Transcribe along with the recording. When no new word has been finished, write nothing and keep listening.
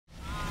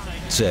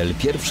Cel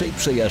pierwszej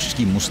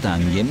przejażdżki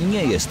Mustangiem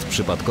nie jest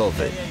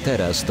przypadkowy.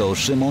 Teraz to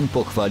Szymon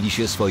pochwali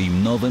się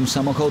swoim nowym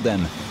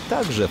samochodem,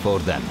 także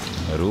Fordem,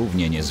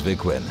 równie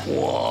niezwykłym.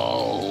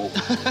 Wow!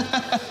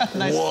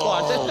 Nice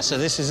spot. So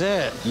this is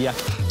it. Yeah.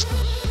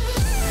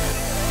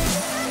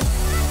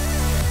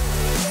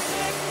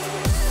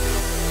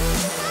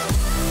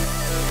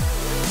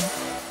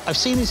 I've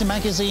seen these in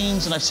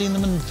magazines and I've seen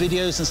them in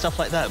videos and stuff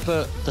like that,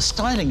 but the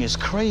styling is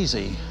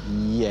crazy.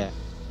 Yeah.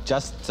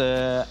 Just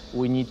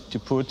we need to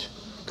put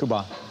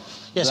Cuba.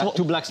 Yes,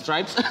 Two black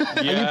stripes.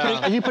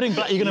 Are you putting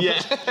black? You're gonna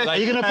put. Are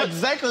you gonna put?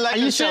 Exactly like Are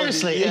you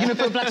seriously? You're gonna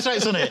put black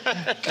stripes on it?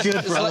 Good,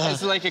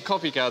 It's like a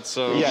copycat,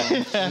 so...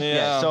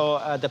 Yeah.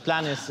 So the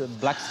plan is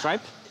black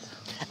stripe.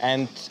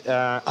 And Oh,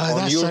 on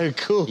that's your, so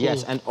cool.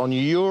 Yes, and on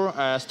your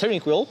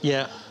steering wheel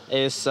Yeah.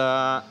 is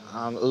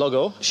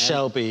logo.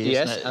 Shelby, And,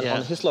 yes, isn't it? and Yeah.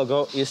 on his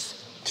logo is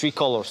 3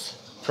 colors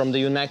from the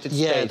United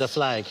Yeah, States. the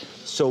flag.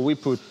 So we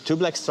put 2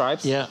 black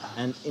stripes. Yeah.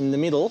 And in the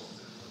middle,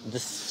 the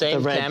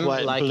same The red, cam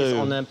white, like blue. is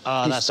on a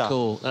Ah, pista. that's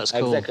cool. That's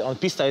cool. Exactly. On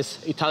pista is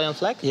Italian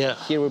flag. Yeah.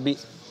 Here will be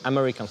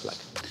American flag.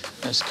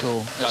 That's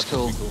cool. That's That would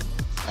cool. be cool.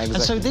 Exactly.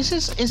 And so this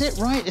is it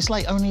right? It's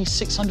like only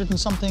 600 and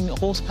something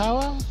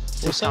horsepower?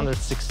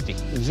 660.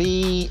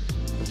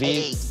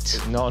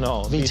 V8. No.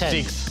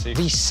 V10.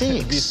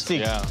 V6. V6.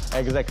 Yeah.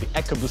 Exactly.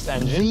 EcoBoost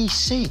engine.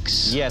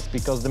 V6. Yes,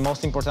 because the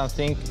most important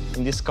thing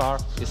in this car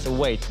is the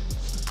weight.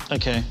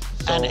 Okay.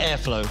 So- And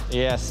airflow.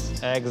 Yes,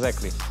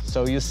 exactly.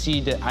 So you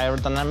see the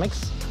aerodynamics.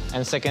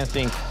 And second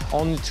thing,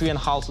 only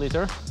 3.5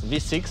 liter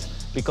V6,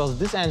 because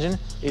this engine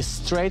is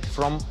straight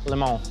from Le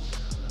Mans.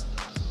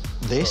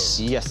 This?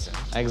 Yes,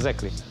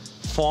 exactly.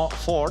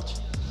 Ford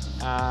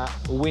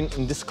win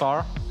in this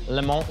car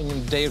Le Mans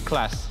in their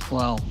class.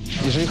 Wow.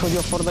 Jeżeli chodzi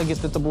o Forda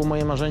GT, to było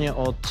moje marzenie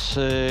od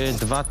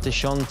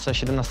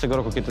 2017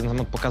 roku, kiedy ten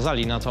samochód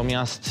pokazali,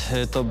 natomiast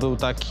to był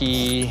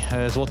taki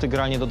złoty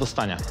graal nie do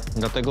dostania,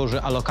 dlatego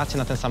że alokacje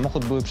na ten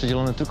samochód były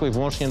przydzielone tylko i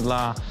wyłącznie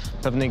dla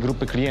pewnej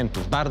grupy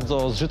klientów,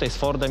 bardzo zżytej z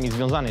Fordem i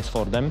związanej z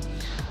Fordem.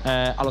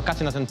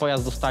 Alokacje na ten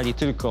pojazd dostali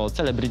tylko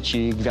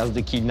celebryci,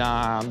 gwiazdy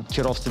kina,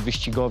 kierowcy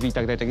wyścigowi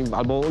itd.,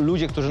 albo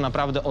ludzie, którzy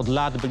naprawdę od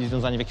lat byli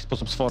związani w jakiś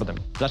sposób z Fordem.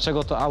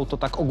 Dlaczego to auto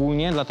tak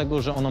ogólnie?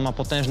 Dlatego, że ono ma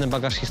potężny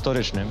bagaż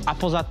historyczny, a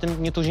poza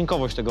tym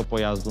nietuzinkowość tego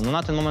pojazdu. No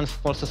na ten moment w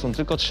Polsce są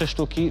tylko 3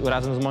 sztuki,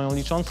 razem z moją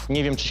licząc.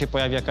 Nie wiem, czy się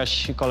pojawi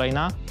jakaś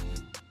kolejna.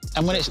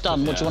 And when it's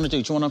done, what do you want to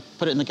do? Do you want to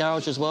put it in the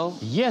garage as well?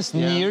 Yes,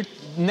 near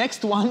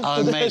next one Oh,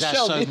 to the mate, that's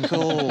Shelby. so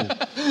cool.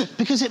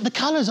 Because the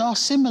colours are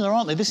similar,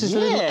 aren't they? This is a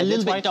Yeah, little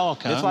that's bit why-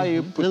 darker. that's why you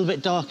a put little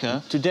bit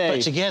darker. today.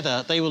 But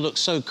together, they will look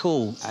so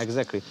cool.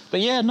 Exactly. But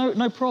yeah,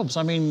 no probs.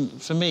 I mean,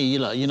 for me,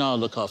 you know I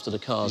look after the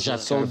cars.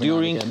 So every now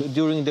and again.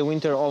 during the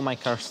winter, all my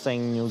cars stay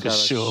in new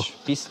garage. sure.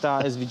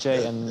 Pista,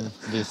 SVJ, and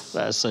this.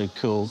 That's so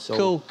cool.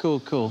 So-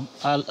 Cool.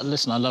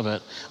 Listen, I love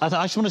it. I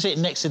just want to see it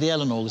next to the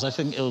Eleanor because I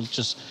think it'll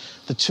just,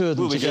 the two of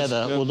them Will be good,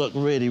 together yeah. will look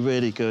really,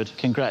 really good.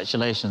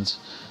 Congratulations.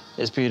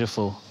 It's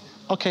beautiful.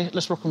 Okay,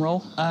 let's rock and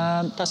roll.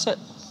 And that's it.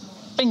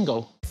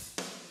 Bingo.